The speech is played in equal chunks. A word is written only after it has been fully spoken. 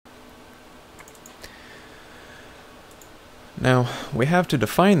Now, we have to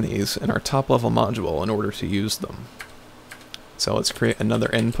define these in our top-level module in order to use them. So let's create another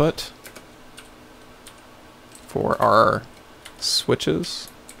input for our switches.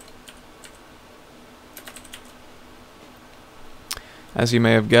 As you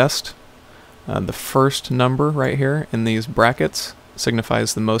may have guessed, the first number right here in these brackets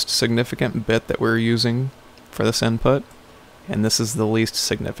signifies the most significant bit that we're using for this input, and this is the least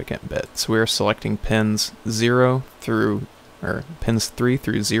significant bit. So we are selecting pins 0 through, or pins 3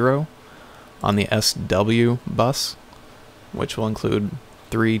 through 0 on the SW bus, which will include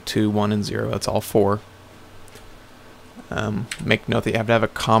 3, 2, 1, and 0. That's all 4. Make note that you have to have a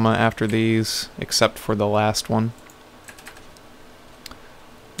comma after these, except for the last one.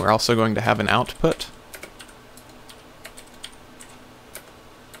 We're also going to have an output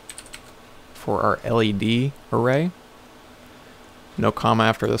for our LED array. No comma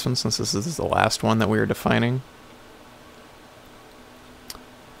after this one, since this is the last one that we are defining.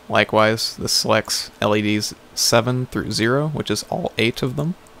 Likewise, this selects LEDs 7 through 0, which is all 8 of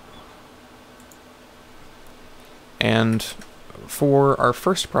them. And for our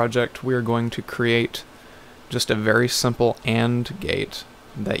first project, we are going to create just a very simple AND gate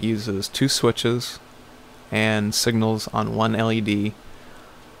that uses 2 switches and signals on one LED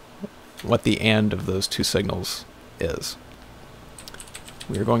what the AND of those 2 signals is.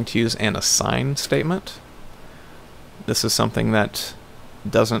 We are going to use an assign statement. This is something that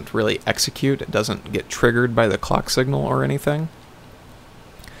doesn't really execute, it doesn't get triggered by the clock signal or anything,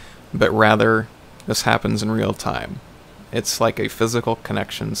 but rather this happens in real time. It's like a physical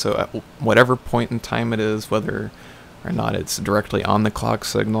connection, so at whatever point in time it is, whether or not it's directly on the clock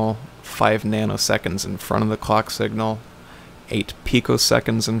signal, 5 nanoseconds in front of the clock signal, 8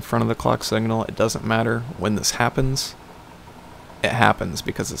 picoseconds in front of the clock signal, it doesn't matter. When this happens, it happens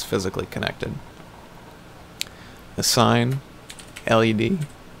because it's physically connected. Assign LED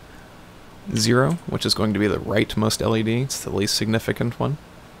 0, which is going to be the rightmost LED, it's the least significant one,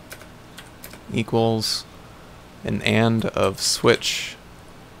 equals an AND of switch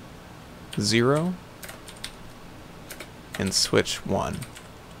 0 and switch 1.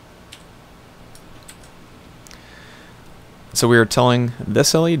 So we are telling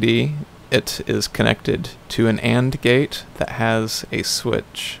this LED it is connected to an AND gate that has a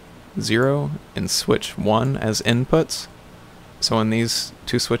switch 0 and switch 1 as inputs. So when these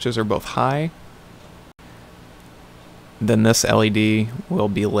 2 switches are both high, then this LED will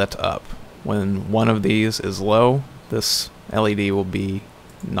be lit up. When one of these is low, this LED will be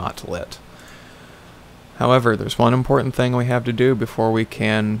not lit. However, there's one important thing we have to do before we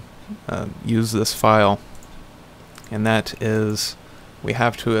can use this file, and that is we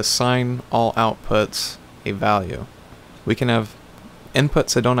have to assign all outputs a value. We can have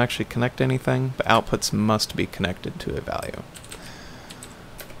inputs that don't actually connect anything, but outputs must be connected to a value.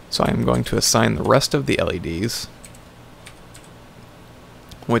 So I'm going to assign the rest of the LEDs,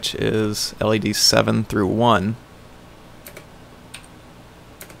 which is LED 7 through 1.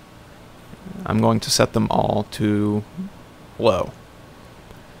 I'm going to set them all to low.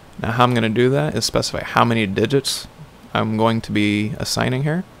 Now how I'm going to do that is specify how many digits I'm going to be assigning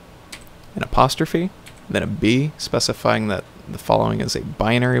here, an apostrophe, then a B specifying that the following is a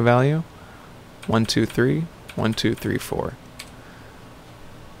binary value, 1, 2, 3, 1, 2, 3, 4.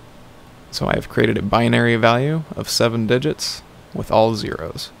 So I have created a binary value of 7 digits with all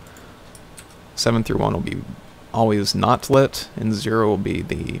zeros. 7 through 1 will be always not lit, and 0 will be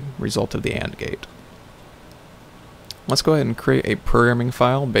the result of the AND gate. Let's go ahead and create a programming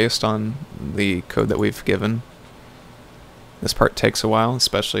file based on the code that we've given. This part takes a while,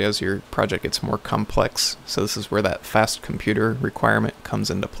 especially as your project gets more complex, so this is where that fast computer requirement comes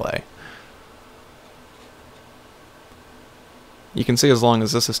into play. You can see as long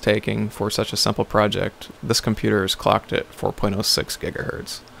as this is taking for such a simple project, this computer is clocked at 4.06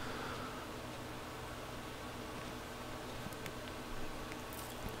 gigahertz.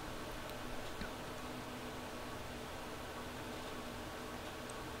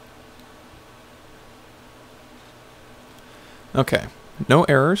 Okay, no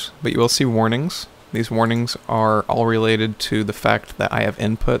errors, but you will see warnings. These warnings are all related to the fact that I have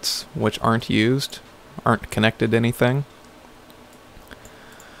inputs which aren't used, aren't connected to anything.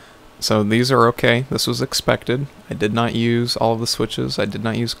 So these are okay, this was expected. I did not use all of the switches, I did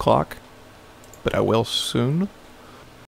not use clock, but I will soon.